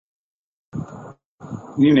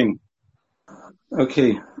Good evening.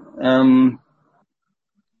 Okay.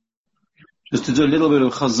 Just to do a little bit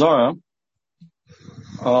of chazara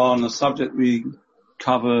on a subject we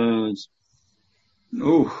covered,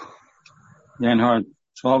 hard,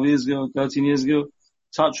 12 years ago, 13 years ago,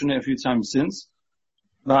 touched on it a few times since.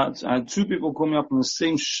 But I had two people call me up on the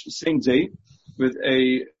same day with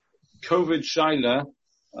a COVID shaila,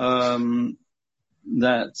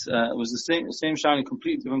 that was the same shaila,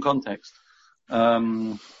 completely different context.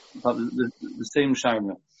 But the same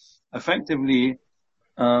shaila. Effectively,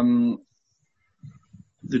 the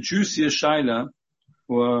juicier shaila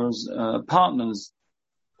was partners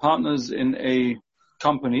in a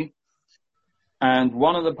company, and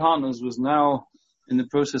one of the partners was now in the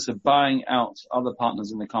process of buying out other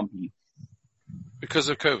partners in the company. Because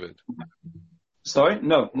of COVID? Sorry?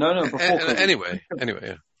 No, before COVID. Anyway,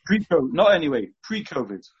 yeah. Pre-COVID, not anyway,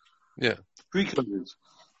 pre-COVID. Yeah. Pre-COVID.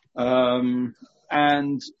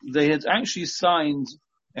 And they had actually signed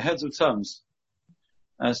a heads of terms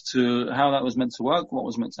as to how that was meant to work, what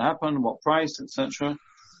was meant to happen, what price, etc.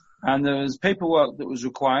 And there was paperwork that was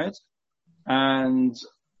required, and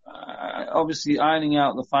obviously ironing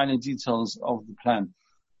out the finer details of the plan.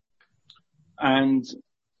 And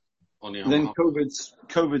then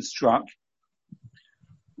COVID struck,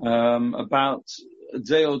 about a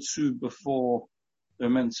day or two before they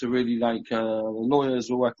were meant to really the lawyers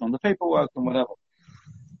were working on the paperwork and whatever.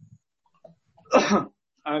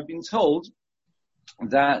 I've been told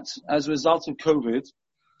that as a result of COVID,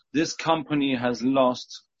 this company has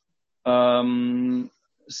lost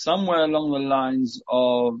somewhere along the lines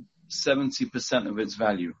of 70% of its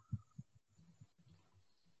value.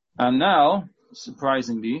 And now,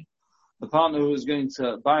 surprisingly, the partner who was going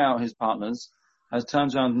to buy out his partners has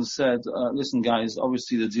turned around and said, listen guys,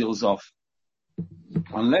 obviously the deal's off.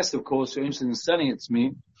 Unless, of course, you're interested in selling it to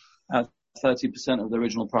me at 30% of the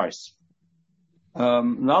original price.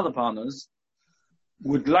 The other partners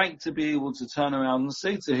would like to be able to turn around and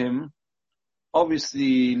say to him,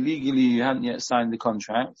 obviously, legally, you hadn't yet signed the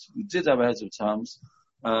contract. You did have a heads of terms.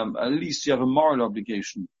 At least you have a moral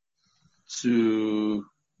obligation to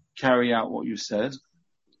carry out what you said.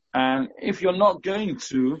 And if you're not going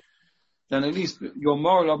to, then at least your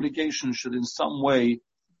moral obligation should in some way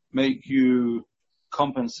make you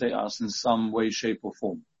compensate us in some way, shape or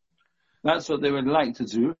form. That's what they would like to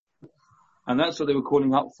do. And that's what they were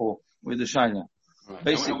calling up for with the shaila. Right.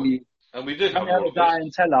 Basically, and we did have all of guy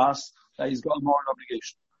and tell us that he's got a moral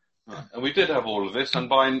obligation. Right. And we did have all of this, and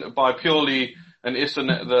by purely the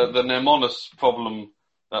Nemonis problem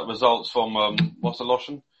that results from what's the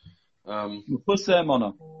Lashon? Mechusa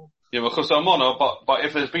Emona. Yeah, Mechusa Emona. But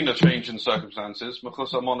if there's been a change in circumstances,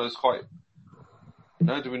 Mechusa Emona is quite.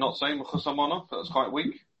 No, do we not say Mechusa Emona? That's quite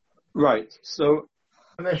weak. Right. So.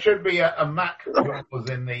 And there should be a MAC clause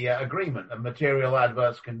in the agreement, a material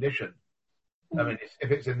adverse condition. I mean,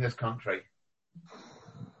 if it's in this country.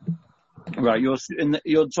 Right, you're talking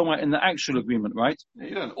about in the actual agreement, right?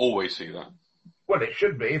 You don't always see that. Well, it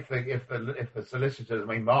should be if the solicitors. I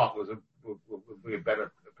mean, Mark would be a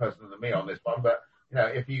better person than me on this one, but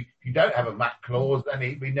if you don't have a MAC clause, then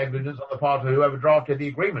it'd be negligence on the part of whoever drafted the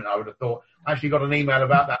agreement. I would have thought. I actually got an email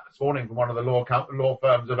about that this morning from one of the law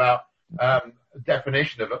firms about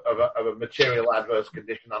definition of a material adverse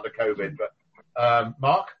condition under COVID. But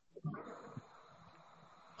Mark.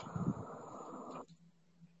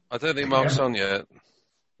 I don't think Mark's on yet.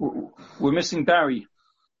 We're missing Barry.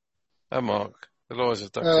 Hi, Mark. The lawyers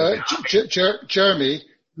have done Jeremy,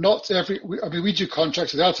 we do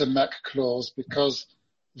contracts without a MAC clause because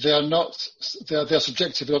they're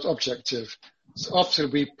subjective, not objective. So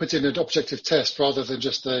often we put in an objective test rather than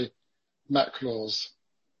just a MAC clause.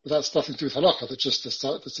 But that's nothing to do with halakha, that's just a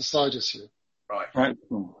side issue.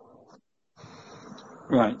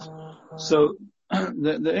 Right. So,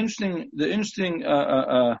 the interesting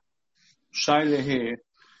shaila here.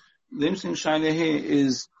 The interesting shaila here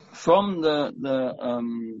is from the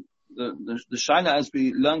shaila as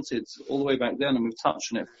we learnt it all the way back then, and we've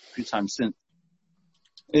touched on it a few times since.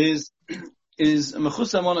 Is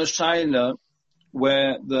Mechusa Emona shaila,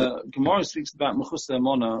 where the Gemara speaks about Mechusa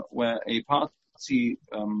Emona, where a party two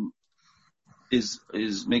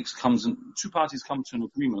parties come to an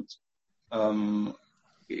agreement.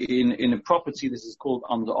 In a property, this is called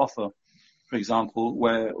under offer, for example,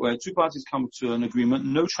 where two parties come to an agreement,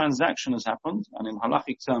 no transaction has happened, and in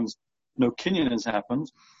halachic terms, no kinyan has happened,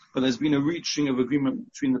 but there's been a reaching of agreement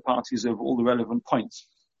between the parties over all the relevant points.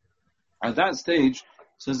 At that stage,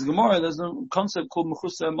 says the Gemara, there's a concept called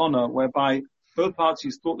Mechusa Emona, whereby both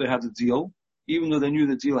parties thought they had a deal, even though they knew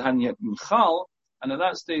the deal hadn't yet been chal, and at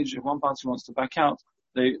that stage, if one party wants to back out,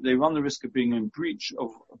 they run the risk of being in breach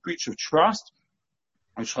of trust,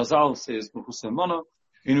 which Chazal says,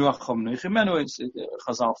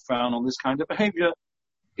 Chazal frown on this kind of behavior.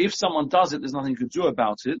 If someone does it, there's nothing you can do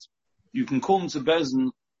about it. You can call them to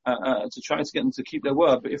Bezdin to try to get them to keep their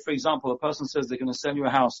word. But if, for example, a person says they're going to sell you a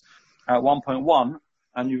house at 1.1,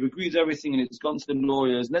 and you've agreed everything and it's gone to the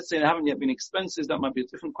lawyers, let's say there haven't yet been expenses, that might be a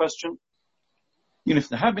different question. Even if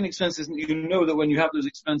there have been expenses, you know that when you have those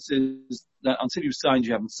expenses, that until you've signed,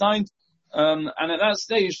 you haven't signed. And at that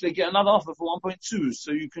stage, they get another offer for 1.2.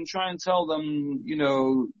 So you can try and tell them, you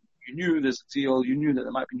knew there's a deal, you knew that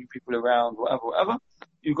there might be new people around, whatever.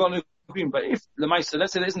 You've got an agreement. But if the Maisa,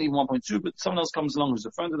 let's say there isn't even 1.2, but someone else comes along who's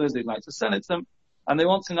a friend of theirs, they'd like to sell it to them, and they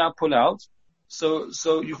want to now pull out. So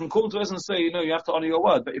you can call to us and say, you have to honor your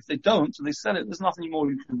word. But if they don't and they sell it, there's nothing more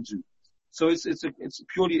you can do. So it's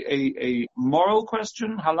purely a moral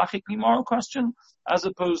question, halachically moral question, as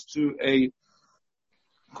opposed to a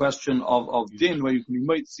question of din where you can be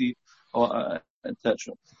moitzi or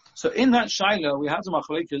etc. So in that shaila we have the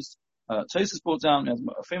machlekes. Tosfos brought down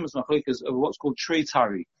a famous machlekes over what's called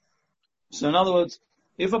treitari. So in other words,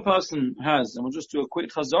 if a person has, and we'll just do a quick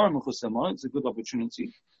chazara mechusemon, it's a good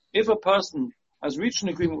opportunity. If a person has reached an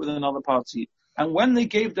agreement with another party, and when they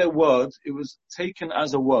gave their word, it was taken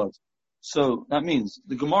as a word. So that means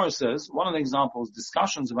the Gemara says one of the examples,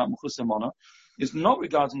 discussions about mechusemon, is not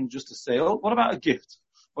regarding just a sale. What about a gift?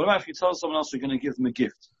 What about if you tell someone else you're going to give them a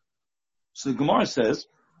gift? So the Gemara says,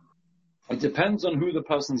 it depends on who the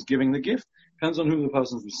person's giving the gift, depends on who the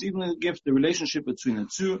person's receiving the gift, the relationship between the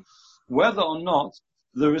two, whether or not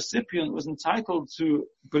the recipient was entitled to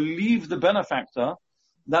believe the benefactor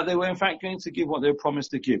that they were in fact going to give what they were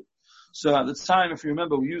promised to give. So at the time, if you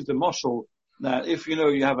remember, we used the mashal that if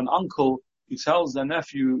you have an uncle who tells their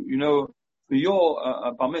nephew, for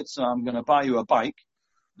your bar mitzvah, I'm going to buy you a bike,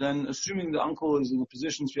 then assuming the uncle is in a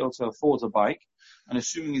position to be able to afford a bike, and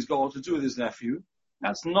assuming he's got what to do with his nephew,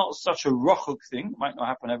 that's not such a rochuk thing. It might not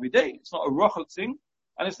happen every day. It's not a rochuk thing.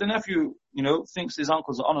 And if the nephew, thinks his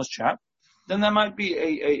uncle's an honest chap, then there might be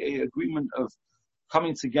a agreement of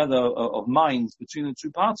coming together of minds between the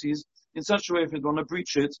two parties in such a way if you want to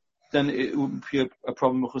breach it, then it wouldn't be a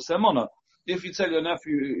problem with Chusemona. If you tell your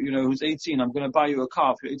nephew, who's 18, I'm going to buy you a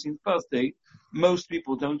car for your 18th birthday, most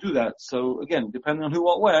people don't do that. So again, depending on who,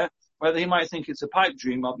 what, where, whether he might think it's a pipe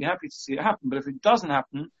dream, I'll be happy to see it happen. But if it doesn't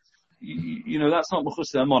happen, that's not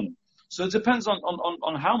Mechusei Amon. So it depends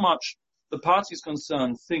on how much the parties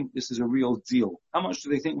concerned think this is a real deal. How much do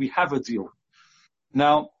they think we have a deal?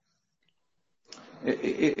 Now,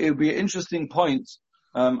 it would be an interesting point.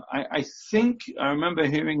 I think I remember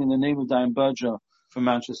hearing in the name of Diane Berger from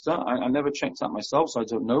Manchester. I never checked that myself, so I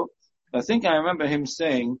don't know. I think I remember him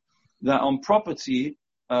saying that on property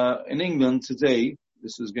in England today,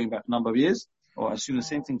 this was going back a number of years, or I assume the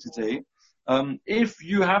same thing today, if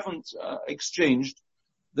you haven't exchanged,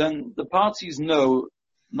 then the parties know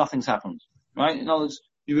nothing's happened, right? In other words,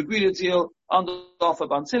 you've agreed a deal under offer,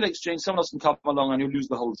 but until exchange, someone else can come along and you'll lose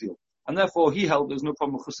the whole deal. And therefore, he held there's no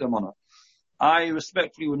problem with Chusei Amona. I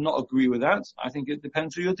respectfully would not agree with that. I think it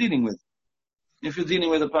depends who you're dealing with. If you're dealing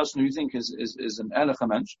with a person who you think is an Elech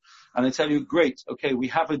Mensch, and they tell you, great, okay, we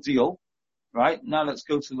have a deal, right? Now let's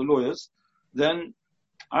go to the lawyers. Then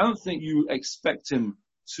I don't think you expect him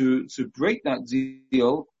to break that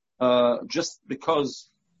deal, just because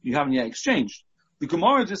you haven't yet exchanged. The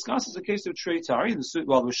Gemara discusses a case of treitari. The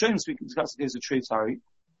Rishonim discuss a case of treitari.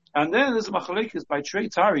 And then there's a machlekes by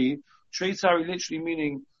treitari. Treitari literally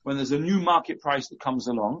meaning when there's a new market price that comes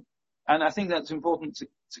along. And I think that's important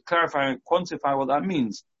to clarify and quantify what that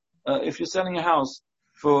means. If you're selling a house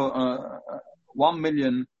for 1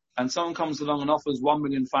 million and someone comes along and offers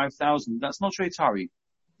 1,005,000, that's not treitari.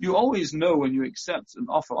 You always know when you accept an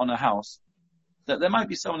offer on a house that there might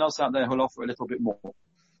be someone else out there who'll offer a little bit more.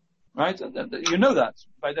 Right? You know that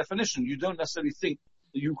by definition. You don't necessarily think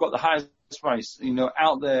that you've got the highest price,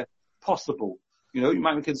 out there possible. You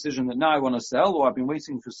might make a decision that now I want to sell, or I've been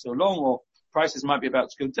waiting for so long, or prices might be about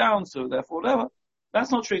to go down, so therefore whatever.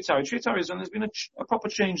 That's not treitari. Treitari is when there's been a proper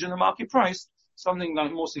change in the market price, something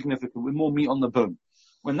like more significant, with more meat on the bone.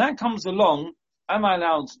 When that comes along, am I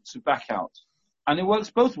allowed to back out? And it works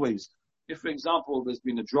both ways. If, for example, there's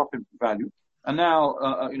been a drop in value, and now,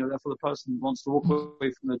 therefore the person wants to walk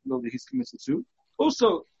away from the deal that he's committed to.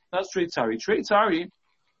 Also, that's treitari. Treitari,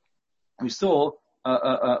 we saw,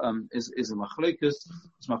 is a machlekes.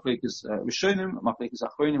 It's machlekes Rishonim, machlekes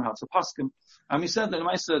Achronim, how to paskim. And we said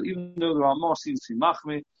that even though there are more seeds in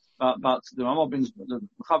machme, but the Ramah brings the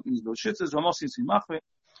Mechaber brings the shittas, Ramah seeds in machme,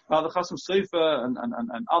 the Chasam Sofer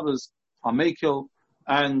and others are mekil,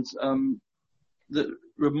 and the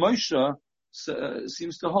Rav Moshe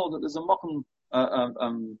seems to hold that there's a mokum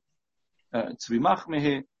to be machmir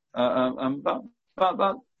here, but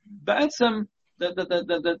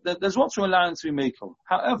there's what to allow to be makel.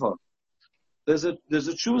 However, there's a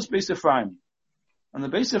truest base Ephraim, and the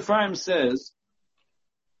base Ephraim says,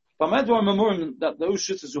 that those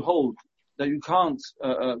shitters who hold that you can't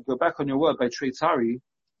go back on your word by treitari,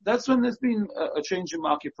 that's when there's been a change in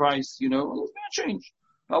market price. There's been a change.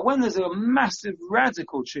 But when there's a massive,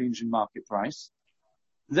 radical change in market price,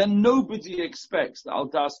 then nobody expects that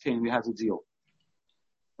Al-Das came, we had a deal.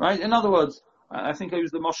 Right? In other words, I think I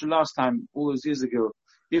used the mashal last time, all those years ago.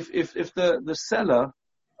 If the seller,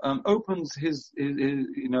 opens his,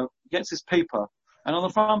 gets his paper, and on the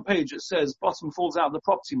front page it says, bottom falls out of the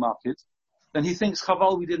property market, then he thinks,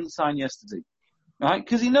 Chaval, we didn't sign yesterday. Right?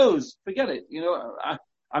 Because he knows, forget it,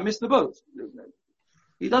 I missed the boat.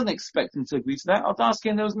 He doesn't expect him to agree to that. Al-Das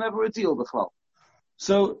came, there was never a deal, B'chlal.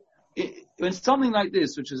 So, when something like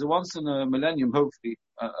this, which is a once in a millennium, hopefully,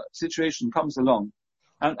 situation comes along,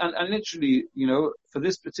 and literally, for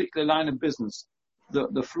this particular line of business,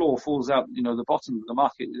 the floor falls out, the bottom of the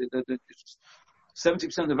market,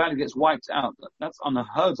 70% of the value gets wiped out. That's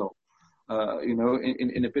unheard of,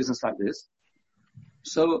 in a business like this.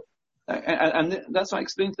 So, and that's what I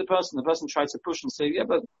explained to the person. The person tried to push and say, yeah,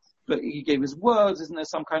 but he gave his words. Isn't there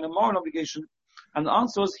some kind of moral obligation? And the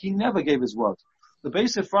answer was, he never gave his word. The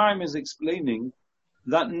Beis Ephraim is explaining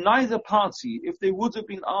that neither party, if they would have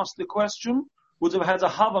been asked the question, would have had a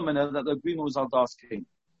havamina that the agreement was Al-Das King.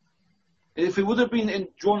 If it would have been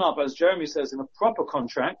drawn up, as Jeremy says, in a proper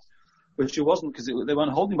contract, which it wasn't because they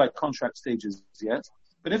weren't holding by contract stages yet,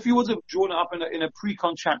 but if you would have drawn it up in a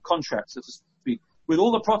pre-contract contract, so to speak, with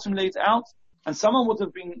all the protem laid out, and someone would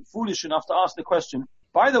have been foolish enough to ask the question,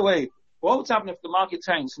 by the way, what would happen if the market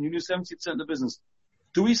tanks and you lose 70% of the business?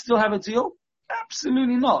 Do we still have a deal?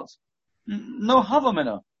 Absolutely not. No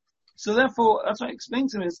havamina. So therefore, that's what I explained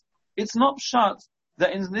to him is, it's not shut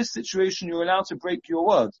that in this situation you're allowed to break your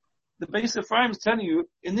word. The Beis Ephraim is telling you,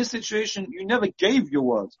 in this situation, you never gave your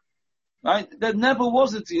word. Right? There never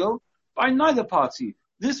was a deal by neither party.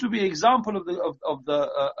 This would be an example of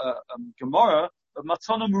the Gemara of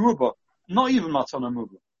Matana Meruba. Not even Matana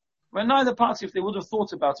Meruba. Where neither party, if they would have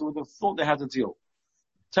thought about it, would have thought they had a deal.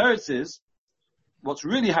 Teretz is, what's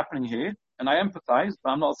really happening here, and I empathize,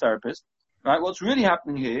 but I'm not a therapist, right? What's really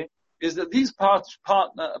happening here is that these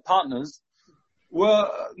partners were,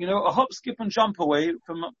 a hop, skip and jump away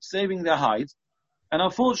from saving their hide. And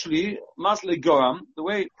unfortunately, Masle Goram, the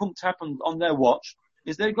way Punkt happened on their watch,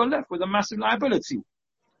 is they got left with a massive liability.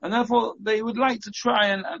 And therefore, they would like to try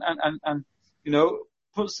and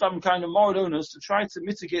put some kind of moral onus to try to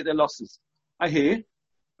mitigate their losses. I hear,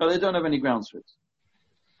 but they don't have any grounds for it.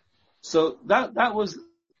 So that was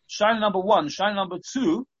Shaila number one. Shaila number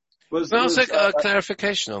two was... Can I ask a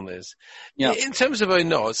clarification on this? Yeah. In terms of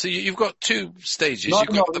Onah, so you've got two stages. You've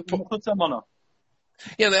got the...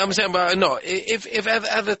 Yeah, I'm saying about Onah. If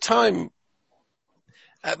at the time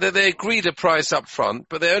that they agreed a price up front,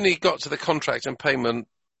 but they only got to the contract and payment,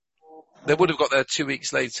 they would have got there 2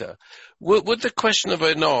 weeks later. Would the question of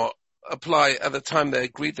Onah apply at the time they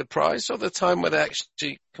agreed the price or the time where they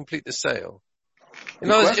actually complete the sale?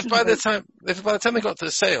 In other words, if by the time they got to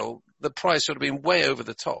the sale, the price would have been way over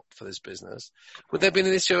the top for this business, would there have been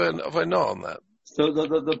an issue of Onah on that? So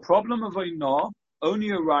the problem of Onah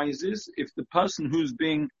only arises if the person who's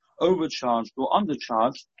being overcharged or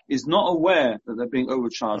undercharged is not aware that they're being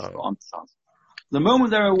overcharged or undercharged. The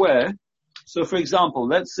moment they're aware, so for example,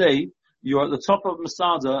 let's say you're at the top of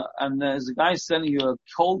Masada and there's a guy selling you a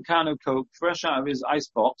cold can of Coke fresh out of his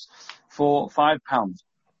icebox for £5,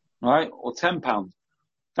 right? Or £10.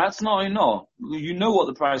 That's not enough. You know what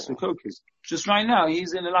the price for Coke is. Just right now,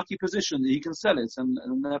 he's in a lucky position that he can sell it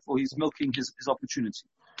and therefore he's milking his opportunity.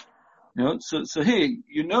 So here,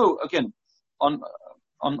 again, on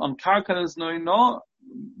Karka there's no,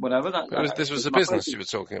 whatever. This was a business you were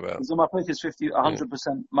talking about. So my point is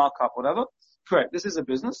 100% markup, whatever. Correct. This is a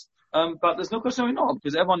business. But there's no question of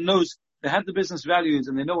because everyone knows they had the business values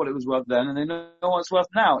and they know what it was worth then and they know what it's worth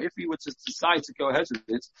now. If you were to decide to go ahead with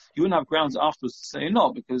it, you wouldn't have grounds afterwards to say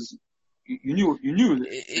no because you knew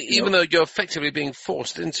that, even though you're effectively being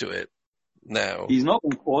forced into it now. He's not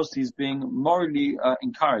being forced, he's being morally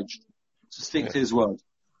encouraged to stick to his word.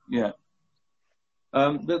 Yeah.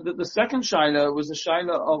 The second shaila was the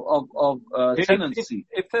shaila of tenancy.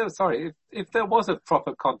 If there was a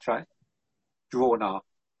proper contract drawn up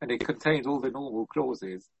and it contained all the normal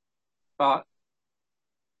clauses, but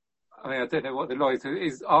I don't know what the law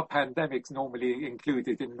is. Are pandemics normally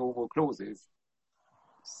included in normal clauses?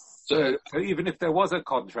 So even if there was a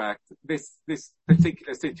contract, this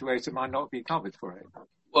particular situation might not be covered for it.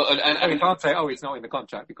 Well, and you can't say, it's not in the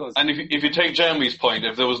contract because. And if you take Jeremy's point,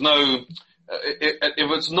 if there was no, if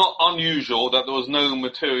it's not unusual that there was no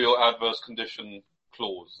material adverse condition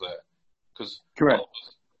clause there, because correct.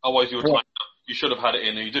 Otherwise you should have had it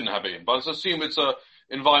in and you didn't have it in. But let's assume it's a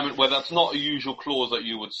environment where that's not a usual clause that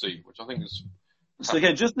you would see, which I think is. So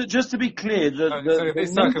again, just to be clear, so in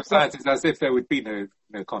this circumstance, it's as if there would be no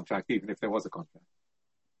contract, even if there was a contract.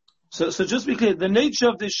 So just to be clear, the nature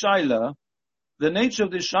of this shaila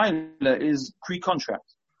is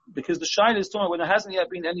pre-contract, because the shaila is talking when there hasn't yet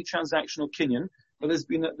been any transactional kinyan, but there's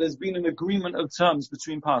been an agreement of terms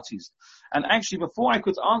between parties. And actually, before I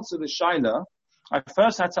could answer the shaila, I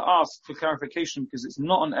first had to ask for clarification because it's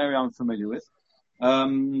not an area I'm familiar with.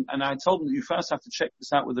 And I told them that you first have to check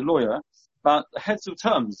this out with a lawyer. But the heads of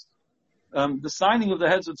terms, the signing of the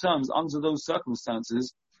heads of terms under those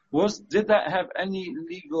circumstances did that have any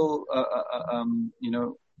legal,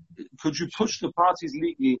 could you push the parties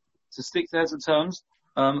legally to stick to heads of terms?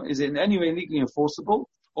 Is it in any way legally enforceable?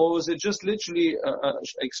 Or is it just literally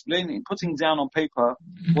explaining, putting down on paper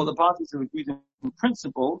what the parties have agreed in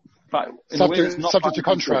principle, but in a way that's not subject to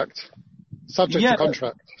contract? Subject to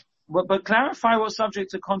contract. But clarify what subject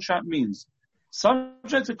to contract means.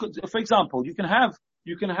 Subject to, for example, you can have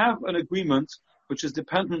an agreement which is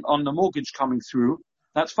dependent on the mortgage coming through.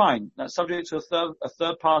 That's fine. That's subject to a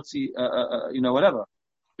third party, whatever.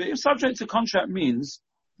 But if subject to contract means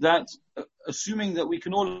that, assuming that we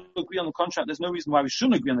can all agree on the contract, there's no reason why we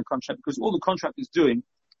shouldn't agree on the contract, because all the contract is doing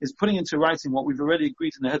is putting into writing what we've already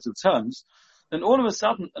agreed in the heads of terms, then all of a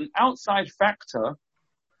sudden an outside factor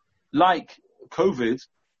like COVID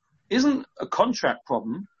isn't a contract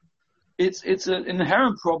problem. It's an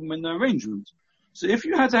inherent problem in the arrangement. So if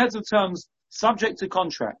you had the heads of terms subject to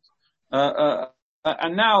contract,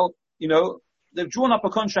 and now, they've drawn up a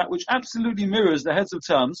contract which absolutely mirrors the heads of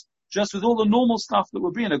terms, just with all the normal stuff that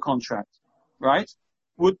would be in a contract, right?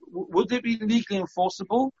 Would it be legally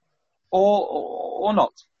enforceable or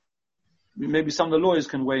not? Maybe some of the lawyers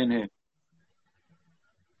can weigh in here.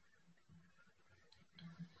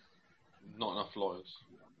 Not enough lawyers.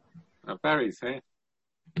 Barry's here.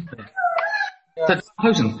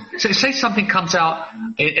 So say something comes out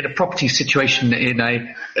in a property situation in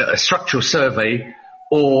a structural survey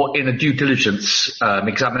or in a due diligence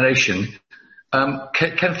examination.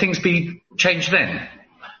 Can things be changed then?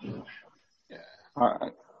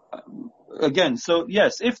 Again, so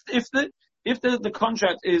yes, if the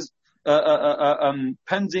contract is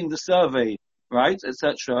pending the survey, right,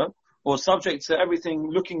 etc., or subject to everything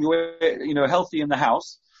looking healthy in the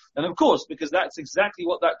house, then of course, because that's exactly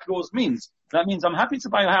what that clause means. That means I'm happy to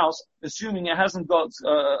buy a house, assuming it hasn't got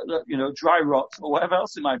dry rot or whatever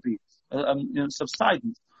else it might be,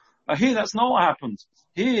 subsidence. Here, that's not what happens.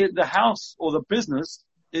 Here, the house or the business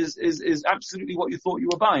is absolutely what you thought you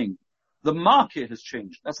were buying. The market has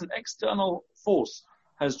changed. That's an external force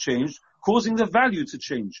has changed, causing the value to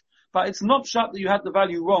change. But it's not shut that you had the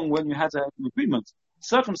value wrong when you had an agreement.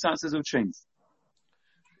 Circumstances have changed.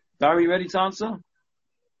 Barry, ready to answer?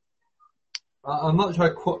 I'm not sure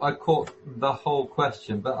I caught the whole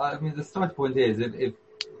question, but the starting point is if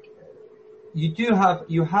you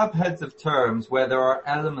have heads of terms where there are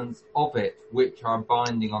elements of it which are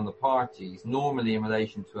binding on the parties, normally in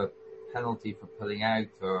relation to a penalty for pulling out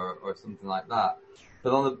or something like that.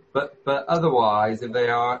 But otherwise, if they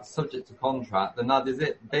are subject to contract, then that is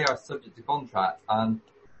it. They are subject to contract, and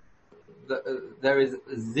there is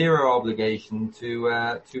zero obligation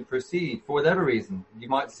to proceed for whatever reason. You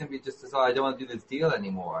might simply just decide, I don't want to do this deal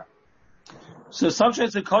anymore. So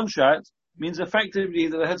subject to contract means effectively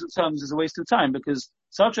that the heads of terms is a waste of time, because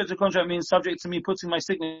subject to contract means subject to me putting my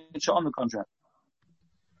signature on the contract.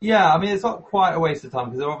 Yeah, it's not quite a waste of time,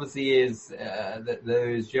 because there obviously is, that there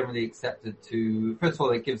is generally accepted to, first of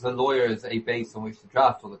all, it gives the lawyers a base on which to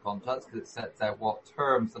draft all the contracts, because it sets out what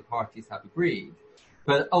terms the parties have agreed.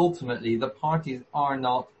 But ultimately, the parties are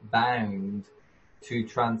not bound to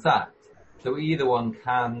transact. So either one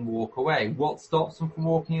can walk away. What stops them from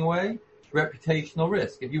walking away? Reputational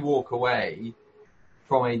risk. If you walk away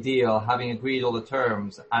from a deal having agreed all the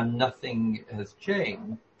terms and nothing has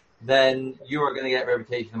changed, then you are going to get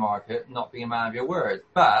reputation in the market, not being a man of your word.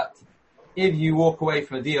 But if you walk away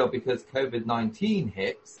from a deal because COVID-19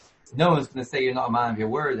 hits, no one's going to say you're not a man of your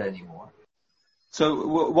word anymore. So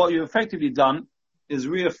what you've effectively done is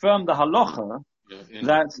reaffirm the halacha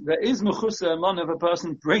that there is mechusa eman if a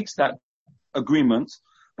person breaks that agreement,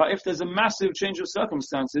 but if there's a massive change of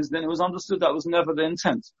circumstances, then it was understood that was never the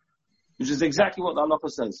intent, which is exactly what the halacha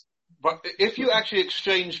says. But if you actually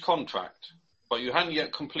exchange contract but you hadn't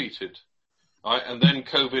yet completed, right? And then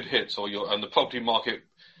COVID hits, and the property market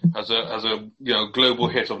has a global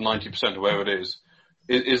hit of 90% or whatever it is.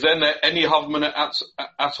 Is then there any government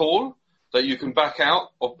at all that you can back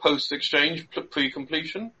out of post-exchange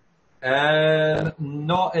pre-completion?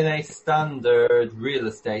 Not in a standard real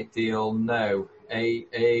estate deal, no.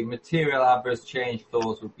 A material adverse change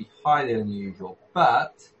clause would be highly unusual,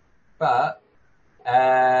 but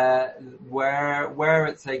where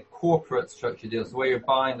it's a corporate structure deal, so where you're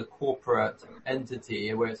buying the corporate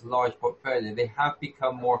entity, where it's a large portfolio, they have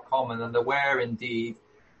become more common, and there were indeed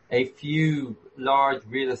a few large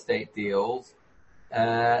real estate deals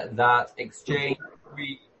that exchanged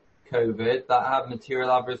pre-COVID that had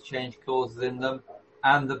material adverse change clauses in them,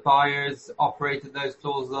 and the buyers operated those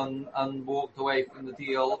clauses and walked away from the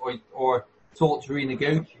deal or sought to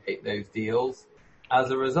renegotiate those deals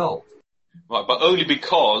as a result. Right, but only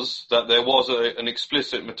because that there was an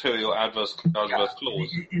explicit material adverse clause.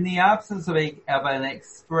 In the absence of an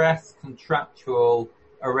express contractual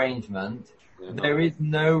arrangement, there is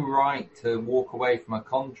no right to walk away from a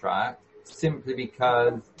contract simply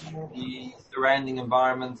because the surrounding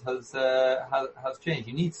environment has changed.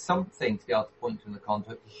 You need something to be able to point to in the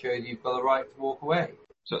contract to show that you've got a right to walk away.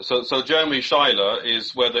 So Jeremy Schuyler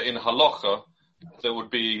is whether in halacha there would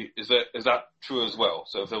be, is that true as well?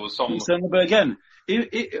 So if there was some... But again,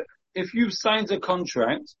 if you've signed a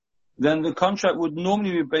contract, then the contract would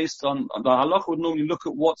normally be based on, the halacha would normally look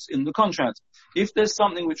at what's in the contract. If there's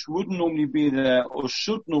something which wouldn't normally be there or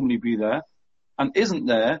should normally be there and isn't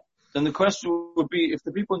there, then the question would be, if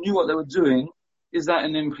the people knew what they were doing, is that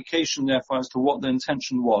an implication therefore as to what the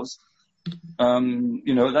intention was?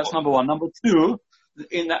 That's number one. Number two,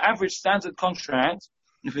 in the average standard contract,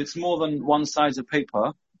 if it's more than one side of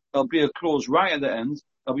paper, there'll be a clause right at the end.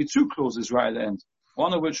 There'll be two clauses right at the end.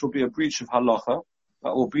 One of which will be a breach of halacha,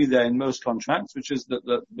 that will be there in most contracts, which is that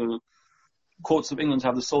the courts of England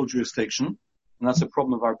have the sole jurisdiction, and that's a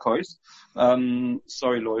problem of our case.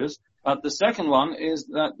 Sorry, lawyers. The second one is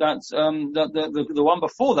that the one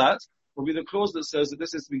before that will be the clause that says that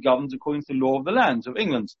this is to be governed according to the law of the land of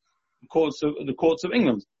England, the courts of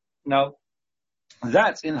England. Now,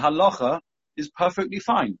 that in halacha is perfectly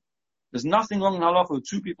fine. There's nothing wrong in halacha with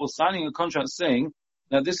two people signing a contract saying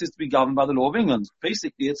that this is to be governed by the law of England.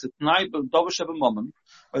 Basically, it's a t'nai b'dovah moment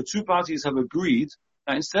where two parties have agreed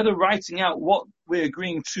that instead of writing out what we're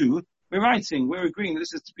agreeing to, we're agreeing that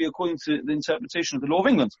this is to be according to the interpretation of the law of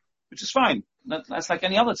England, which is fine. That's like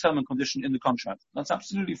any other term and condition in the contract. That's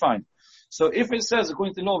absolutely fine. So if it says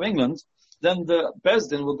according to the law of England, then the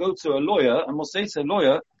Bezdin will go to a lawyer and will say to a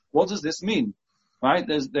lawyer, what does this mean? Right?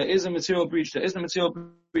 There is a material breach. There is a material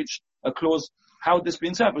breach, a clause. How would this be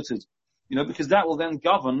interpreted? Because that will then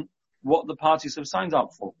govern what the parties have signed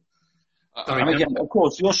up for. And again, of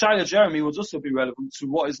course, your Shaila Jeremy would also be relevant to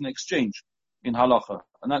what is an exchange in halacha.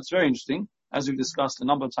 And that's very interesting. As we've discussed a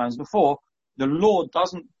number of times before, the law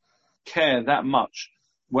doesn't care that much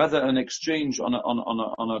whether an exchange on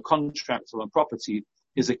a contract or a property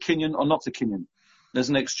is a kinyan or not a kinyan. There's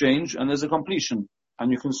an exchange and there's a completion. And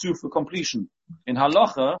you can sue for completion. In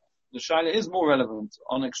halacha, the shaila is more relevant.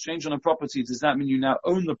 On exchange on a property, does that mean you now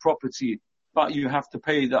own the property, but you have to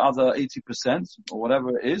pay the other 80% or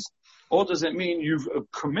whatever it is? Or does it mean you've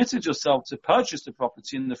committed yourself to purchase the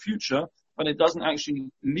property in the future, but it doesn't actually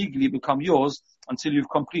legally become yours until you've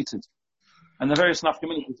completed? And the various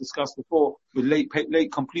nafkamina we discussed before with late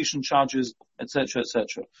completion charges, etc.,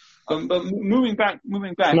 etc. But moving back.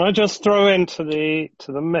 Can I just throw into the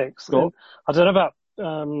mix? Sure. I don't know about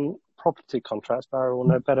property contracts, Barry will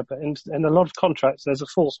know better, but in a lot of contracts there's a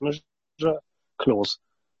force majeure clause,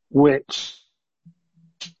 which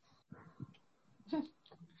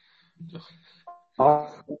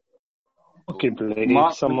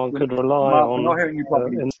arguably someone could rely on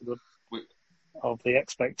of the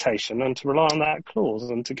expectation and to rely on that clause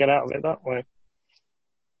and to get out of it that way.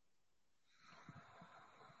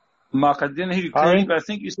 Mark, I didn't hear you clearly, but I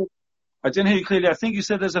think you said I think you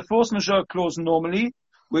said there's a force majeure clause normally,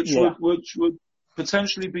 which would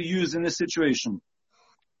potentially be used in this situation.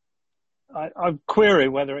 I query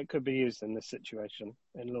whether it could be used in this situation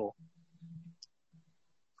in law.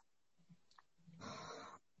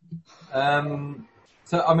 There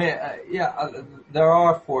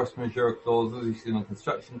are force majeure clauses. You see them in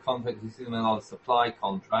construction contracts. You see them in a lot of supply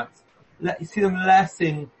contracts. You see them less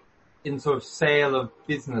in sort of sale of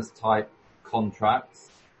business type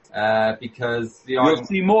contracts, because you'll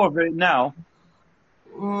see more of it now.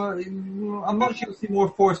 I'm not sure you'll see more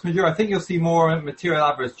force majeure. I think you'll see more material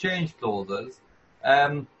adverse change clauses.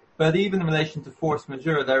 But even in relation to force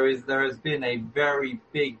majeure, there has been a very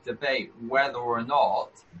big debate whether or not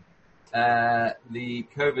the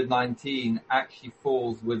COVID-19 actually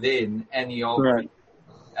falls within any of Right.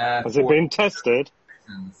 Has it been tested?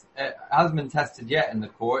 It hasn't been tested yet in the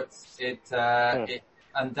courts. It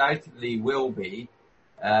undoubtedly will be.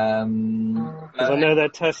 Because I know they're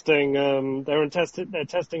testing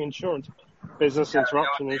insurance, business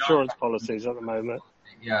interruption insurance policies at the moment.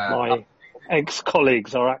 Yeah. My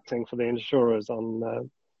ex-colleagues are acting for the insurers on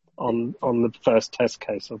the first test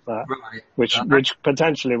case of that, Right. which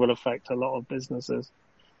potentially will affect a lot of businesses.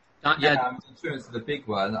 Insurance is the big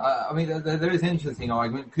one. I mean, there is an interesting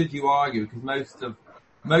argument. Could you argue, because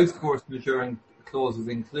most force majeure clauses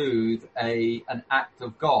include an act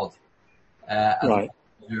of God as Right. a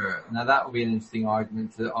force majeure. Now that would be an interesting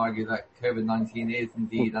argument to argue that COVID-19 is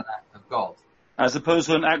indeed an act of God. As opposed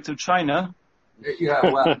to an act of China.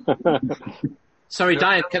 Yeah, well. Sorry,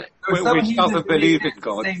 Diane. Which doesn't believe in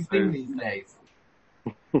God. Same thing these days.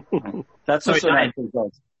 That's Sorry, also an Diane. act of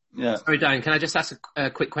God. Yeah. Sorry, Diane, can I just ask a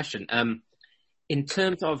quick question? In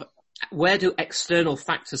terms of where do external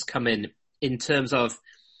factors come in terms of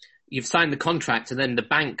you've signed the contract and then the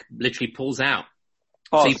bank literally pulls out?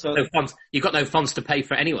 So you've got no funds to pay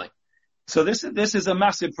for it anyway. So this is a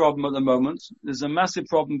massive problem at the moment. There's a massive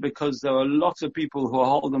problem because there are a lot of people who are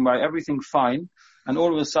holding by everything fine, and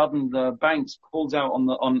all of a sudden the banks pulled out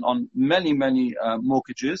on many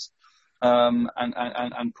mortgages, and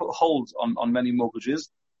put holds on many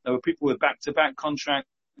mortgages. There were people with back-to-back contracts,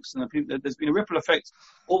 and there's been a ripple effect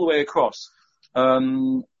all the way across.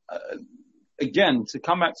 Again, to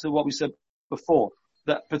come back to what we said before,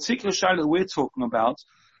 that particular shaila that we're talking about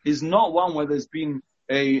is not one where there's been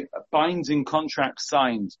a binding contract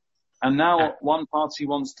signed, and now one party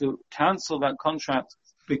wants to cancel that contract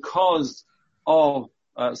because of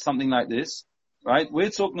something like this, right? We're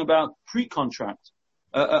talking about pre-contract,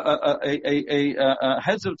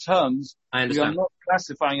 heads of terms. I We are understand. not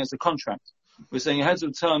classifying as a contract. We're saying heads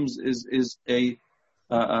of terms is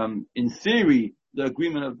in theory the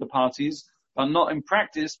agreement of the parties, but not in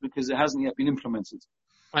practice because it hasn't yet been implemented.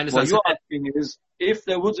 I understand. What you're asking is if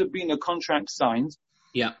there would have been a contract signed,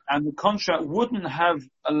 Yeah. and the contract wouldn't have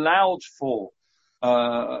allowed for,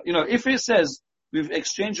 if it says we've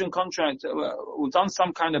exchanged a contract, we've done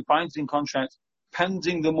some kind of binding contract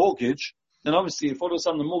pending the mortgage, then obviously if all of a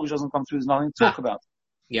sudden the mortgage doesn't come through, there's nothing to talk about.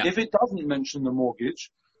 Yeah. If it doesn't mention the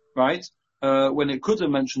mortgage, right, when it could have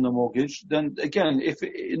mentioned the mortgage, then again,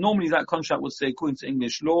 normally that contract would say according to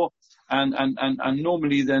English law, and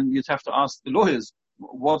normally then you'd have to ask the lawyers,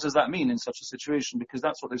 what does that mean in such a situation? Because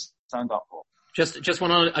that's what they've signed up for. Just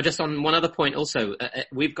on one other point also,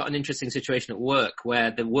 we've got an interesting situation at work where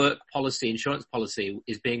the work policy, insurance policy,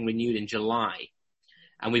 is being renewed in July.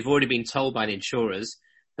 And we've already been told by the insurers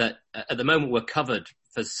that at the moment we're covered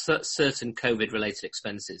for certain COVID-related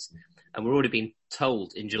expenses. And we're already being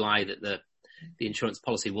told in July that the insurance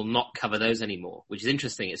policy will not cover those anymore, which is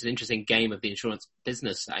interesting. It's an interesting game of the insurance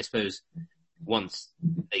business, I suppose. Once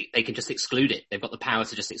they can just exclude it. They've got the power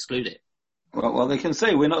to just exclude it. Well, they can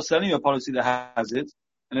say we're not selling a policy that has it,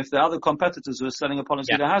 and if there are other competitors who are selling a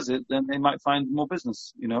policy that has it, then they might find more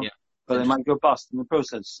business, but they might go bust in the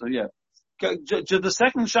process. So yeah. The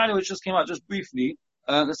second shaila which just came out, just briefly,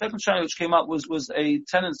 the second shaila which came up was a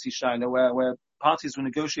tenancy shaila where parties were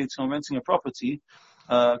negotiating on renting a property,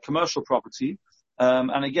 commercial property,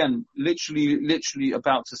 and again, literally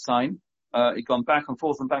about to sign. It gone back and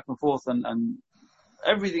forth and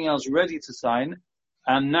everything else ready to sign.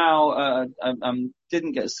 And now,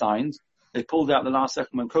 didn't get signed. They pulled out the last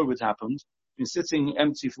second when COVID happened. Been sitting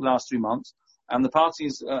empty for the last 3 months. And the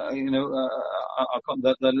parties, the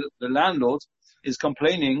landlord is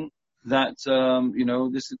complaining that,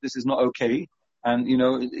 this is not okay. And,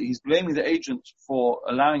 he's blaming the agent for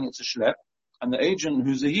allowing it to schlep. And the agent,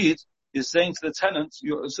 who's a Yid, is saying to the tenant,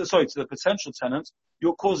 to the potential tenant,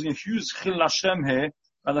 you're causing a huge chil Hashem here.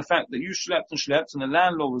 And the fact that you schlepped and the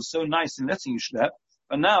landlord was so nice in letting you schlep,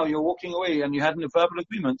 and now you're walking away and you had a verbal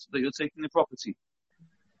agreement that you're taking the property.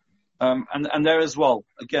 And there as well,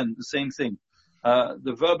 again, the same thing.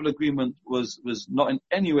 The verbal agreement was not in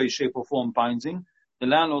any way, shape or form binding. The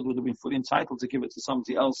landlord would have been fully entitled to give it to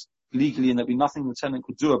somebody else legally, and there'd be nothing the tenant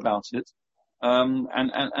could do about it. And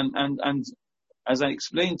as I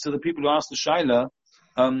explained to the people who asked the shaila,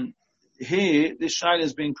 here, this shaila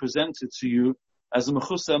is being presented to you as a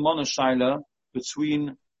mechusa amona shaila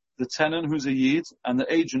between the tenant who's a Yid and the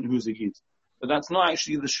agent who's a Yid. But that's not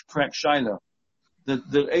actually the correct shaila.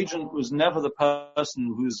 The agent was never the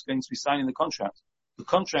person who's going to be signing the contract. The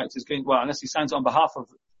contract is going, unless he signs it on behalf of,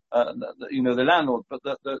 the landlord, but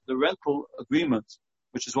the rental agreement,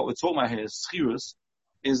 which is what we're talking about here, schirus,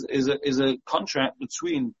 is a contract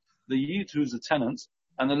between the Yid who's the tenant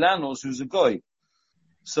and the landlord who's a goy.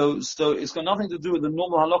 So it's got nothing to do with the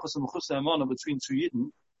normal halachas and mechusay amana between two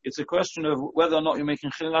yidden. It's a question of whether or not you're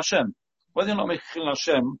making chilul Hashem. Whether you're not making chilul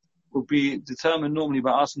Hashem will be determined normally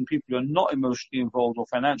by asking people who are not emotionally involved or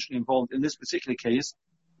financially involved in this particular case,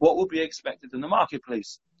 what would be expected in the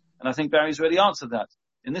marketplace. And I think Barry's already answered that.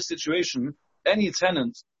 In this situation, any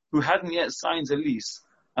tenant who hadn't yet signed a lease,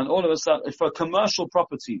 and all of a sudden, for a commercial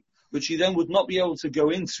property, which he then would not be able to go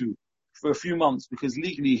into for a few months because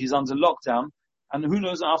legally he's under lockdown, and who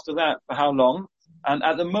knows after that for how long. And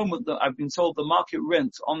at the moment that I've been told the market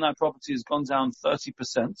rent on that property has gone down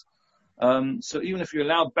 30%. So even if you're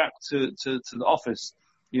allowed back to the office,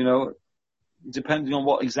 depending on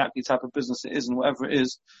what exactly type of business it is and whatever it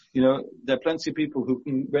is, there are plenty of people who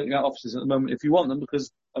can rent you out offices at the moment if you want them,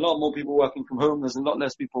 because a lot more people working from home. There's a lot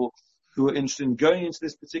less people who are interested in going into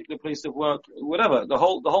this particular place of work, whatever. The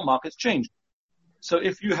whole market's changed. So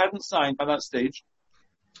if you hadn't signed by that stage,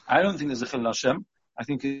 I don't think there's a chilul Hashem. I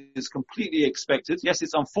think it's completely expected. Yes,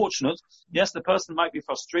 it's unfortunate. Yes, the person might be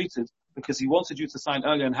frustrated because he wanted you to sign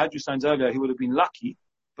earlier, and had you signed earlier, he would have been lucky,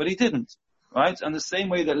 but he didn't, right? And the same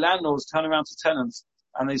way that landlords turn around to tenants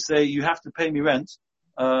and they say, you have to pay me rent,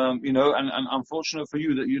 and unfortunate for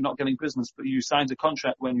you that you're not getting business, but you signed a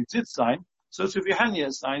contract when you did sign. So if you hadn't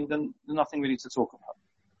yet signed, then there's nothing really to talk about.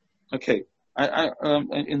 Okay.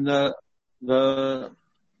 In the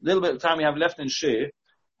little bit of time we have left in Shir,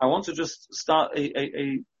 I want to just start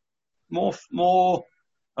a more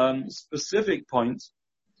specific point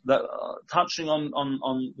that touching on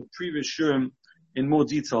the previous shurim in more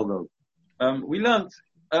detail though. We learned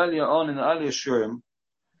earlier on in the earlier shurim,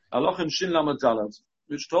 Halach and Shin Lamed Daled,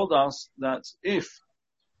 which told us that if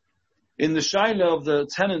in the shaila of the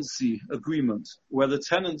tenancy agreement, where the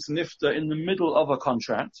tenants nifta in the middle of a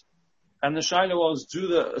contract, and the shaila was, do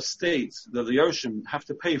the estate, the Yoshim, have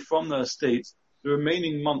to pay from the estate the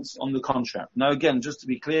remaining months on the contract. Now again, just to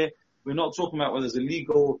be clear, we're not talking about whether there's a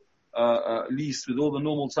legal lease with all the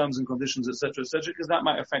normal terms and conditions, etc., because that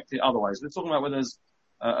might affect it otherwise. We're talking about whether there's,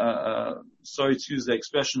 sorry to use the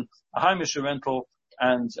expression, a Haimish rental,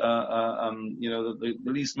 and the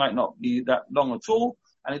lease might not be that long at all,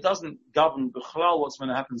 and it doesn't govern b'chlal what's going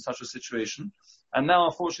to happen in such a situation. And now,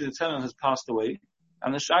 unfortunately, the tenant has passed away,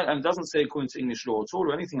 and it doesn't say according to English law at all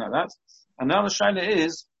or anything like that. And now the shaila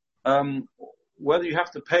is whether you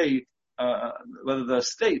have to pay, whether the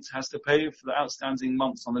state has to pay for the outstanding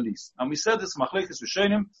months on the lease. And we said this, machlekes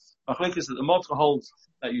rishonim, machlekes that the Motra holds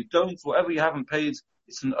that you don't, whatever you haven't paid,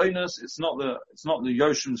 it's an onus, it's not the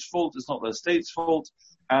Yoshim's fault, it's not the estate's fault.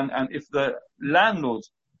 And if the landlord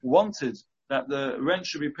wanted that the rent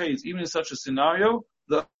should be paid, even in such a scenario,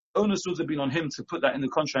 the onus would have been on him to put that in the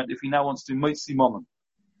contract if he now wants to moitzi momon.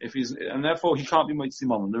 And therefore he can't be moitzi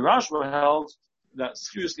momon. The Rashba held that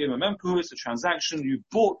seriously memempu, it's a transaction, you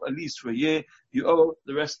bought a lease for a year, you owe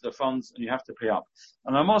the rest of the funds and you have to pay up.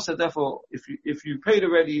 And Amar said therefore, if you paid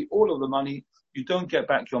already all of the money, you don't get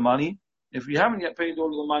back your money. If you haven't yet paid all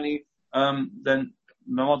of the money, then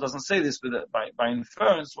Amar doesn't say this, but by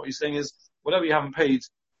inference, what he's saying is, whatever you haven't paid,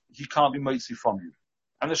 he can't be moitzi from you.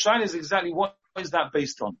 And the shayla is exactly what is that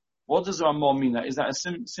based on? What does Ramah mean? That is that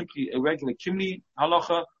simply a regular kimli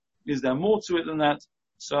halacha? Is there more to it than that?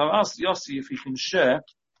 So I asked Yossi if he can share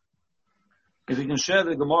the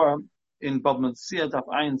Gemara in Bab Metzia Daf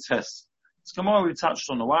Ayin Tes. It's Gemara we touched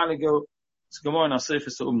on a while ago. It's Gemara in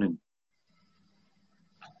Asefes Umnim.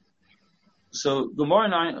 So Gemara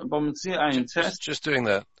in Bab Metzia Ayin Tes. Just doing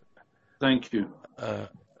that. Thank you.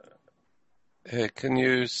 Here, can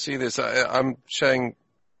you see this? I'm showing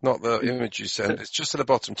not the image you sent. It's just at the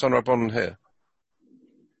bottom. Ton Rabbanon here.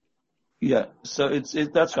 Yeah. So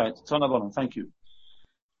that's right. Ton Rabbanon. Thank you.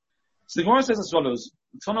 So the Gemara says as follows: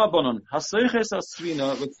 Ton Rabbanon, haseiches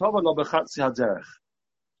asvina v'tova lo bechatzi haderech.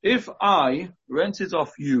 If I rented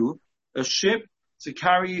off you a ship to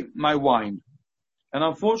carry my wine, and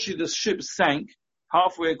unfortunately the ship sank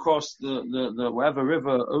halfway across the whatever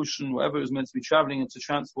river, ocean, whatever it was meant to be traveling in to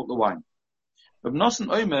transport the wine. If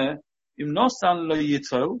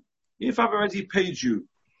I've already paid you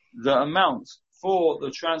the amount for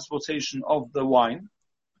the transportation of the wine,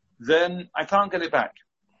 then I can't get it back.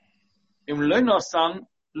 If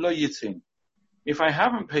I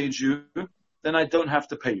haven't paid you, then I don't have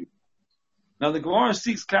to pay you. Now the Gemara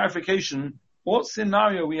seeks clarification. What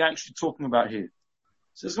scenario are we actually talking about here?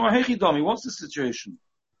 Says Gemara, Hechi what's the situation?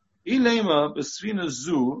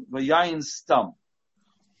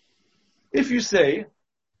 If you say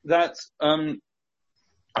that, I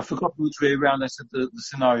forgot which way around I said the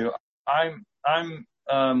scenario. I'm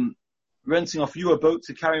renting off you a boat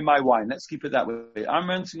to carry my wine. Let's keep it that way. I'm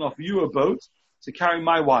renting off you a boat to carry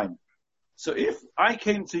my wine. So if I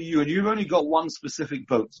came to you and you've only got one specific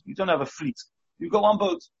boat, you don't have a fleet, you've got one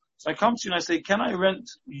boat. So I come to you and I say, can I rent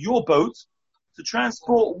your boat to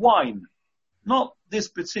transport wine? Not this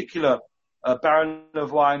particular barrel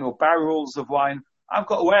of wine or barrels of wine. I've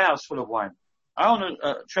got a warehouse full of wine. I want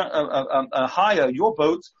to hire your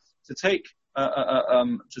boat to take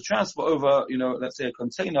to transport over, let's say a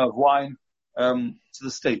container of wine to the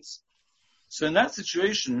States. So in that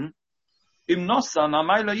situation, im nosan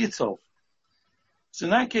amayla yitol. So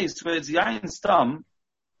in that case, where it's yain stam,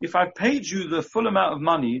 if I paid you the full amount of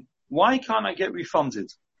money, why can't I get refunded?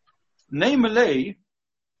 Namely,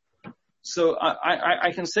 so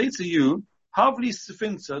I can say to you, Havli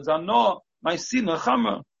Sifinta Dano Maisina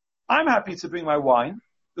Chamra. I'm happy to bring my wine.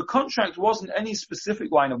 The contract wasn't any specific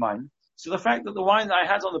wine of mine. So the fact that the wine that I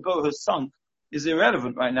had on the boat has sunk is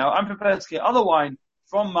irrelevant right now. I'm prepared to get other wine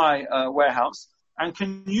from my warehouse. And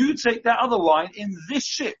can you take that other wine in this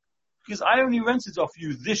ship? Because I only rented off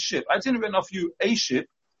you this ship. I didn't rent off you a ship.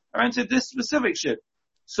 I rented this specific ship.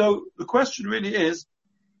 So the question really is,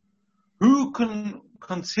 who can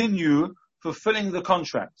continue fulfilling the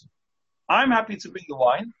contract? I'm happy to bring the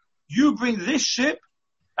wine. You bring this ship,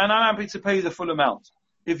 and I'm happy to pay the full amount.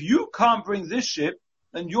 If you can't bring this ship,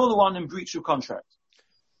 then you're the one in breach of contract.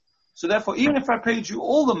 So therefore, even if I paid you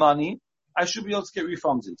all the money, I should be able to get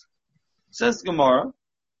refunded. Says Gemara,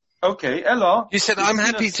 okay, Ella. You said, I'm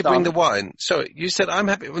happy to bring the wine. Sorry, you said, I'm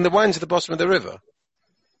happy when the wine's at the bottom of the river.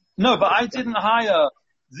 No, but I didn't hire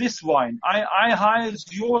this wine. I hired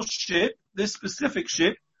your ship, this specific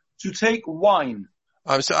ship, to take wine.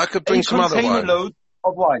 So I could bring some other wine. A container load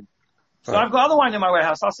of wine. So I've got other wine in my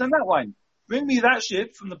warehouse. I'll send that wine. Bring me that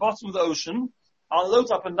ship from the bottom of the ocean. I'll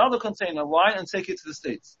load up another container of wine and take it to the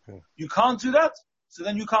States. You can't do that, so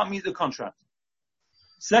then you can't meet the contract.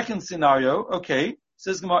 Second scenario, okay,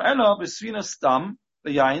 says Gemara, Ela b'sfina stam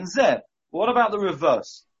b'yayin zeh. What about the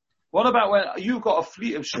reverse? What about when you've got a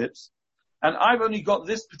fleet of ships, and I've only got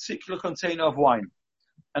this particular container of wine,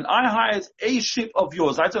 and I hired a ship of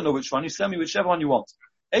yours, I don't know which one, you send me whichever one you want,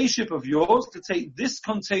 a ship of yours to take this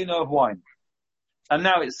container of wine, and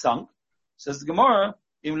now it's sunk. Says the Gemara,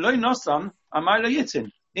 Im loy nosan amay lo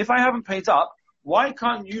yitin. If I haven't paid up, why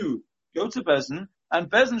can't you go to Bezdin, and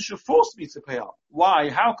Bezdin should force me to pay up? Why?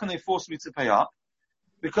 How can they force me to pay up?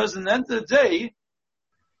 Because in the end of the day,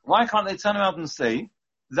 why can't they turn around and say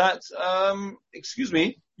that,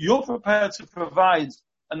 you're prepared to provide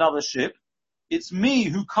another ship. It's me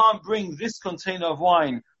who can't bring this container of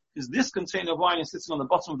wine, because this container of wine is sitting on the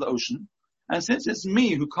bottom of the ocean. And since it's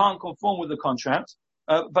me who can't conform with the contract,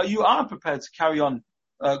 but you are prepared to carry on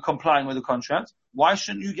complying with the contract, why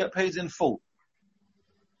shouldn't you get paid in full?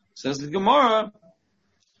 Says the Gemara,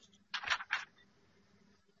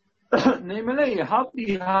 bring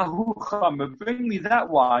me that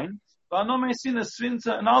wine,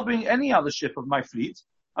 and I'll bring any other ship of my fleet,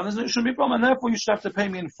 and there shouldn't be a problem, and therefore you should have to pay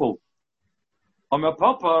me in full.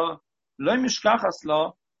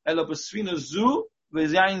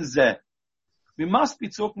 We must be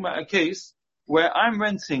talking about a case where I'm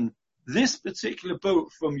renting this particular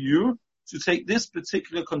boat from you to take this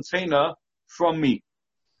particular container from me.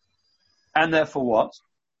 And therefore what?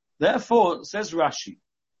 Therefore, says Rashi,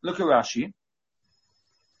 look at Rashi.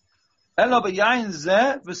 3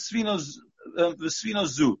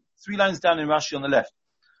 lines down in Rashi on the left.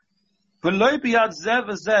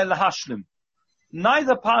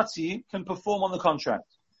 Neither party can perform on the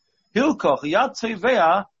contract.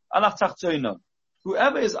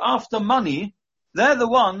 Whoever is after money, they're the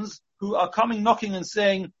ones who are coming knocking and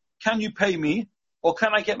saying, can you pay me? Or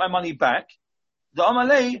can I get my money back? And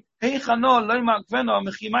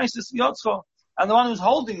the one who's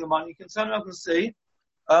holding the money can turn around and say,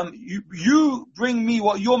 you bring me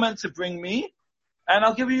what you're meant to bring me, and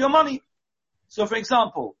I'll give you your money. So for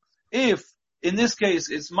example, if in this case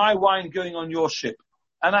it's my wine going on your ship,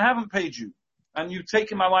 and I haven't paid you, and you've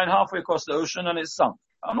taken my wine halfway across the ocean and it's sunk,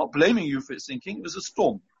 I'm not blaming you for it sinking, it was a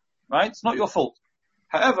storm, right? It's not your fault.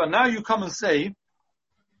 However, now you come and say,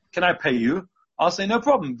 can I pay you? I'll say, no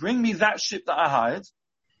problem, bring me that ship that I hired,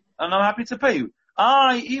 and I'm happy to pay you.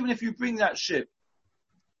 Even if you bring that ship,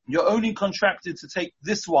 you're only contracted to take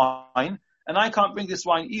this wine, and I can't bring this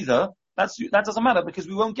wine either. That doesn't matter, because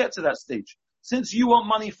we won't get to that stage. Since you want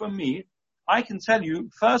money from me, I can tell you,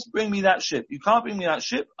 first bring me that ship. You can't bring me that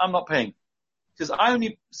ship, I'm not paying. Because I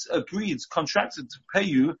only contracted to pay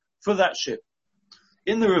you for that ship.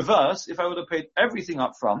 In the reverse, if I would have paid everything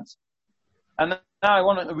up front, and now I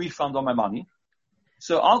want a refund on my money,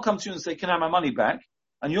 so I'll come to you and say, can I have my money back?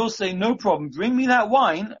 And you'll say, no problem, bring me that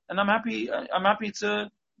wine, and I'm happy to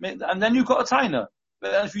make, and then you've got a taina.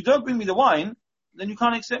 But if you don't bring me the wine, then you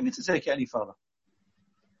can't expect me to take it any further.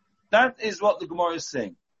 That is what the Gemara is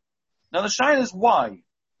saying. Now the shaila is why?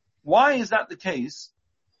 Why is that the case?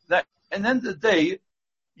 That at the end of the day,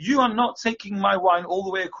 you are not taking my wine all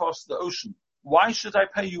the way across the ocean. Why should I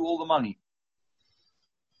pay you all the money?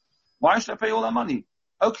 Why should I pay all that money?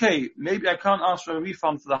 Okay, maybe I can't ask for a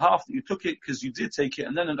refund for the half that you took it because you did take it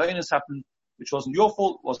and then an illness happened, which wasn't your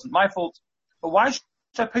fault, wasn't my fault. But why should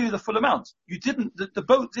I pay you the full amount? You didn't, the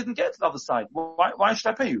boat didn't get to the other side. Why should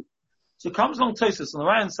I pay you? So comes along Tosfos on the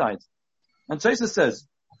right hand side. And Tosfos says,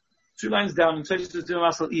 2 lines down in Tosfos Din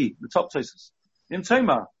Masal E, the top Tosfos. In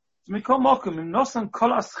Tema,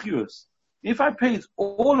 if I paid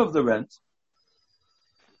all of the rent,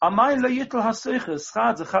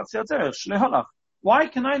 why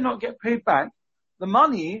can I not get paid back the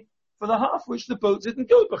money for the half which the boat didn't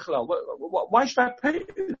go? Why should I pay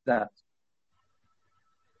you that?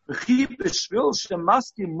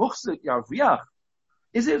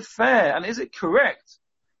 Is it fair and is it correct?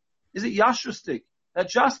 Is it yashrustic that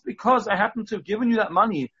just because I happen to have given you that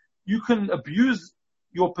money, you can abuse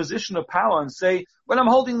your position of power and say, well, I'm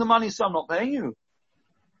holding the money, so I'm not paying you?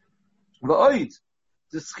 Comes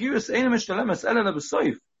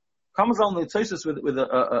along the Tosfos with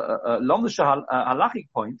a lomdisha halachic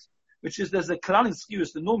point, which is there's a klal in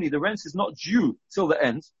schius that normally the rent is not due till the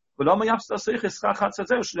end.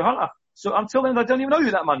 So until then, I don't even owe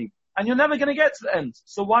you that money, and you're never going to get to the end.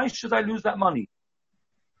 So why should I lose that money?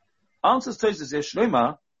 Answers Tosfos here,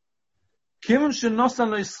 Shloima,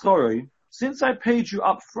 since I paid you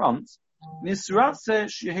up front,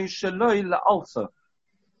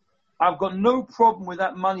 I've got no problem with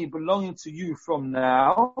that money belonging to you from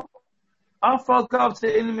now.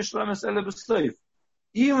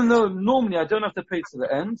 Even though normally I don't have to pay to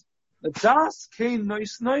the end.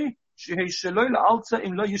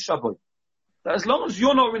 That as long as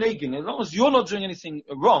you're not reneging, as long as you're not doing anything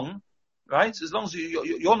wrong, right? As long as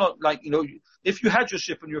you're not if you had your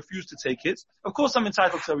ship and you refused to take it, of course I'm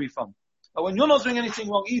entitled to a refund. But when you're not doing anything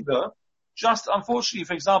wrong either, just unfortunately,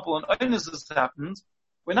 for example, an illness has happened,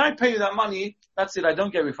 when I pay you that money, that's it, I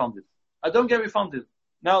don't get refunded.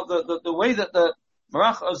 Now, the way that the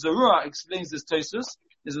Marach Azarua explains this Tosfos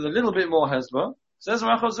is with a little bit more hezbollah. Says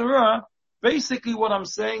Marach Azarua, basically what I'm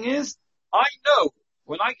saying is, I know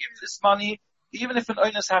when I give you this money, even if an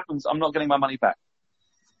illness happens, I'm not getting my money back.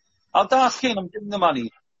 I'll ask him, I'm giving the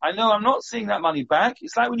money. I know I'm not seeing that money back.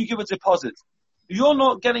 It's like when you give a deposit. You're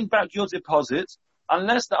not getting back your deposit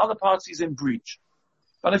unless the other party is in breach.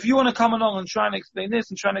 But if you want to come along and try and explain this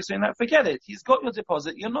and try and explain that, forget it. He's got your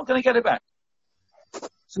deposit. You're not going to get it back.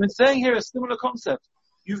 So it's saying here a similar concept.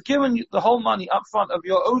 You've given the whole money up front of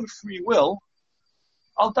your own free will.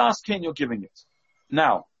 Al Das Kin, you're giving it.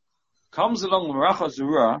 Now, comes along the Marach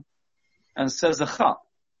Azarua and says a cha.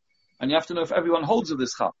 And you have to know if everyone holds of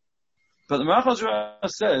this cha. But the Marach Azarua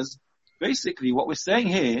says, basically what we're saying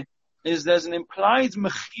here is there's an implied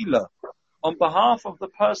mechila on behalf of the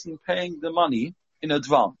person paying the money in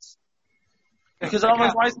advance. Because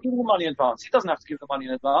otherwise, why is he giving the money in advance? He doesn't have to give the money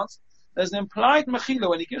in advance. There's an implied mechila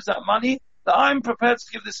when he gives that money that I'm prepared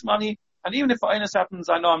to give this money, and even if illness happens,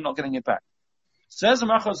 I know I'm not getting it back. Says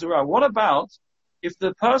Marach Azarua, what about if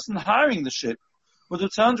the person hiring the ship would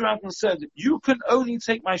have turned around and said, you can only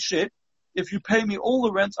take my ship if you pay me all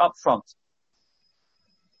the rent up front?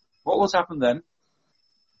 What will happen then?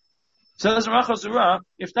 Says Marach Azarua,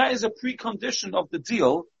 if that is a precondition of the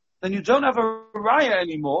deal, then you don't have a raya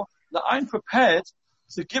anymore that I'm prepared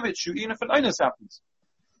to give it to you even if an illness happens.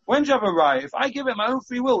 When do you have a raya? If I give it my own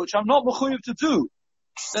free will, which I'm not mechuyev to do,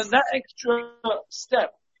 then that extra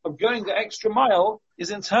step of going the extra mile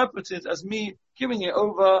is interpreted as me giving it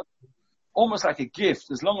over almost like a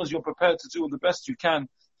gift, as long as you're prepared to do all the best you can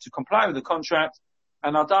to comply with the contract,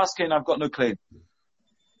 and I'll ask and I've got no claim.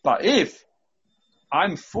 But if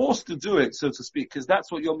I'm forced to do it, so to speak, because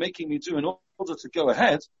that's what you're making me do in order to go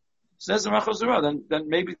ahead, says the Marach Azarua, then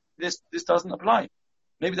maybe this doesn't apply.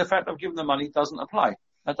 Maybe the fact I've given the money doesn't apply.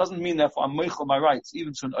 That doesn't mean, therefore, I'm meichel my rights,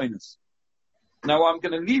 even to an onus. Now, what I'm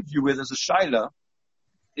going to leave you with as a shaila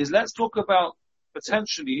is let's talk about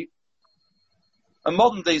potentially a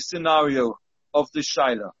modern day scenario of this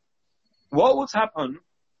shaila. What would happen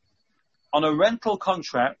on a rental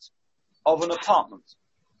contract of an apartment?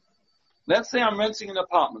 Let's say I'm renting an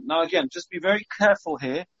apartment. Now again, just be very careful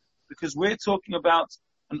here, because we're talking about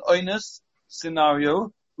an onus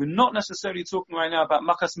scenario. We're not necessarily talking right now about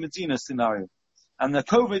Makas Medina scenario. And the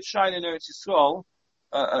COVID shaila in Eretz Yisrael,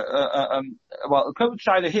 the COVID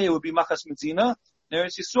shaila here would be Makas Medina. In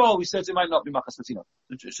Eretz Yisrael, we said it might not be Makas Medina.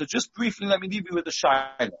 So just briefly, let me leave you with the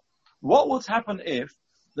shaila. What would happen if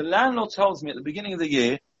the landlord tells me at the beginning of the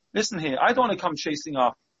year, listen here, I don't want to come chasing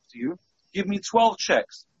after you. Give me 12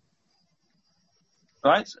 checks.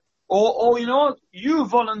 Right? Or you know what? You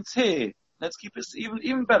volunteer. Let's keep it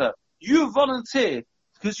even better. You volunteer,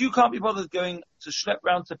 because you can't be bothered going to schlep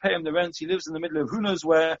round to pay him the rent. He lives in the middle of who knows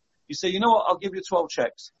where. You say, you know what? I'll give you 12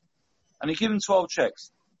 checks. And you give him 12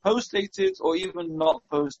 checks. Post-dated or even not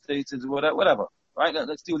post-dated, whatever. Right?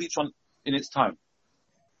 Let's deal with each one in its time.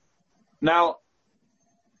 Now,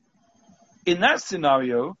 in that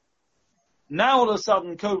scenario, now all of a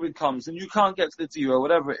sudden COVID comes and you can't get to the deal or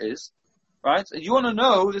whatever it is, right? And you want to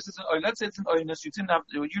know, this is let's say it's an onus, you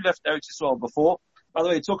left Eretz Yisrael before. By the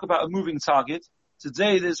way, talk about a moving target.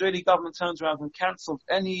 Today, the Israeli government turns around and cancelled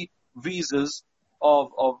any visas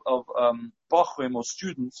of Bochrim or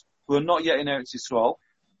students who are not yet in Eretz Yisrael.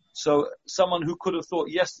 So someone who could have thought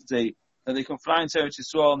yesterday that they can fly into Eretz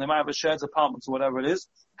Yisrael and they might have a shared apartment or whatever it is,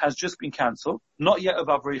 has just been cancelled. Not yet of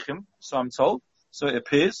Avrechim, so I'm told. So it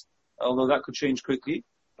appears, although that could change quickly.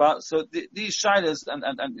 But so these shilas and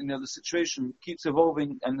the situation keeps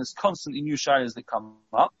evolving and there's constantly new shilas that come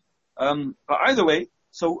up. But either way,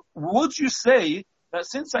 so would you say that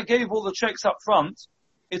since I gave all the checks up front,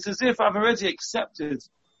 it's as if I've already accepted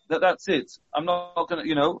that that's it? I'm not going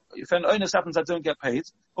to, if an onus happens, I don't get paid.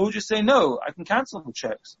 Or would you say, no, I can cancel the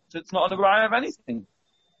checks? So it's not a raya of anything.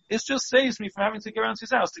 It just saves me from having to go around to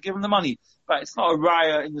his house to give him the money. But it's not a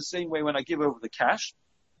raya in the same way when I give over the cash.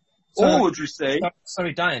 Or would you say...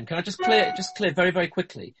 Sorry, Diane, can I just clear very, very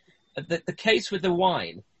quickly? The case with the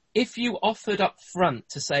wine, if you offered up front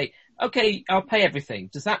to say, okay, I'll pay everything,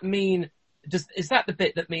 does that mean... is that the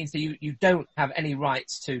bit that means that you don't have any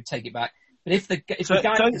rights to take it back? But if the guy...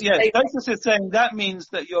 Tosis is saying that means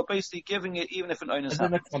that you're basically giving it even if an onus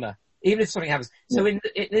happens. Even if something happens. So in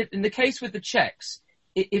the case with the checks,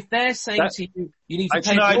 if they're saying to you, you need to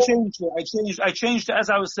pay... I changed it as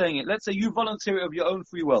I was saying it. Let's say you volunteer it of your own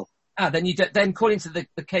free will. Then according to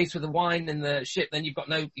the case with the wine and the ship, then you've got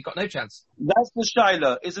no chance. That's the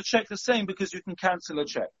shaila. Is a check the same because you can cancel a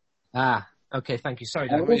check? Okay, thank you. Sorry,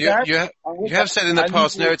 Dan. You have said in the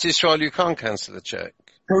past, in Eretz Yisrael, you can't cancel a check.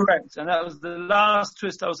 Correct, and that was the last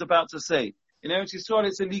twist I was about to say. In Eretz Yisrael,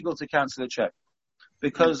 it's illegal to cancel a check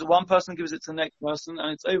because one person gives it to the next person,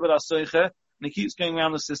 and it's over l'soicher, and it keeps going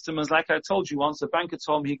around the system. As like I told you once, a banker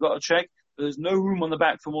told me he got a check, but there's no room on the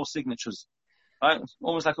back for more signatures. Right, it's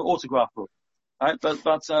almost like an autograph book. Right, so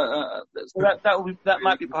that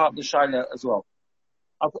might be part of the shaila as well.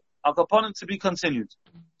 I'll go upon it to be continued.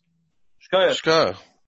 Shkoyach.